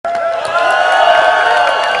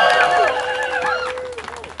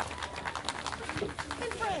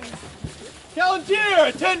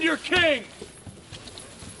Attend your king!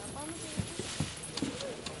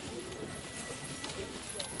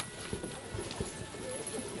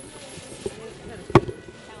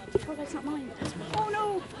 Oh, that's not mine. That's mine. Oh,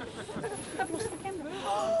 no! I've lost the camera.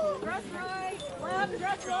 Oh, dress right. Left,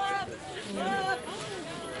 dress left. Left.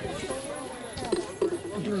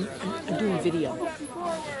 I'm doing video.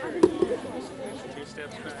 2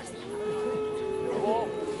 steps back.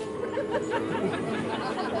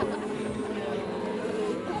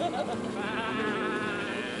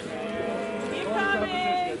 Keep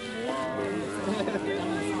coming.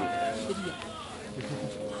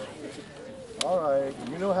 All right,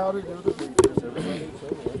 you know how to do the features. Everybody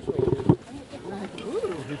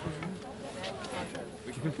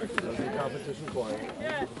Does the competition quiet?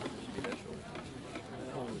 Yes.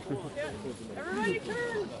 Everybody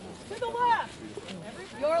turn to the left.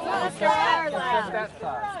 Your left or our left? That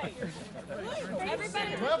side. Right.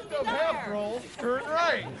 Everybody Left of half roll, turn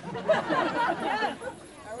right. Yes.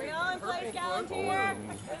 Are we all in place, Calontir?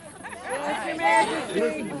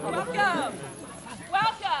 Welcome.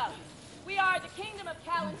 Welcome. We are the kingdom of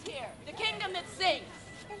Calontir, the kingdom that sings.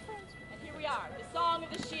 And here we are, the song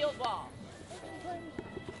of the shield wall.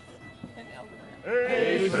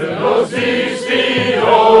 Hasten, O sea steed,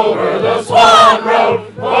 over the swan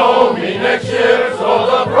road, foaming next ships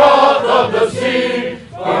o'er the broad of the sea.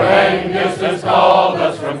 For Angus has called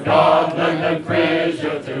us from Scotland and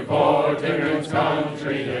Frisia to Peregryne's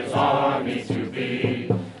country, his army to be.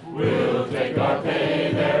 We'll take our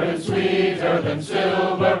pay there and sweeter than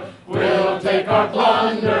silver. We'll take our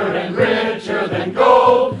plunder and richer than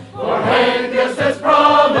gold. For Angus has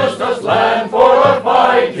promised us land for our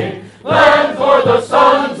fighting, land for the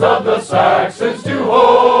sons of the Saxons to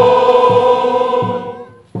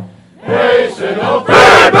hold. Hasten, O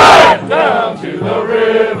Peregrynne, down to the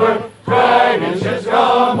river. Dragon ships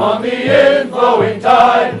come on the inflowing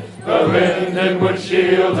tide. The Lindenwood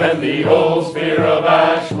shield and the old spear of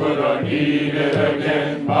Ashwood are needed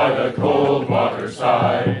again by the cold water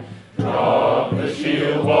side. Drop the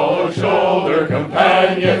shield wall or shoulder,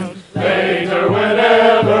 companions. Later,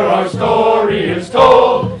 whenever our story is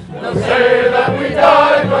told, they'll say that we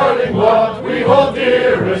died guarding what we hold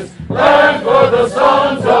dearest, land for the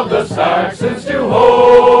sons of the Saxons to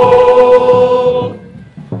hold.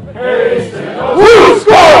 Hasten, O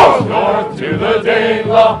squaws, north to the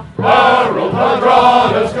Danelaw. Harold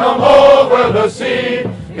Hardrada's come over the sea.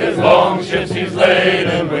 His long ships he's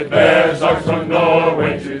laden with bears arcs from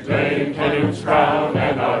Norway to claim Canute's crown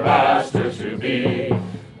and our masters to be.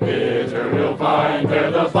 Bitter we'll find there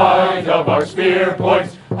the fight of our spear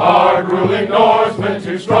points. Hard-ruling Norsemen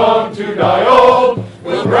too strong to die old.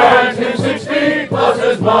 We'll grant him 6 feet plus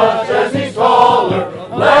as much as he's taller,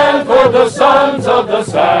 land for the sons of the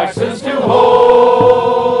Saxons to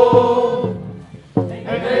hold. And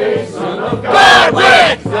a son of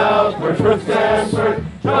Godwin, southward from Stamford,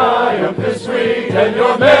 triumph is sweet, and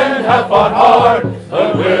your men have fought hard.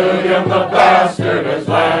 But William the Bastard has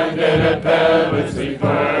landed at Pevensey,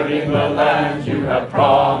 burning the land you have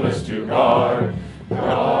promised to guard.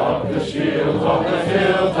 Drop the shields on the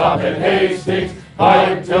hilltop in Hastings,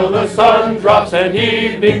 fight till the sun drops and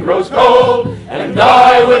evening grows cold, and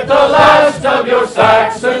die with the last of your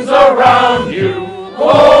Saxons around you,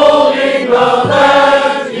 holding the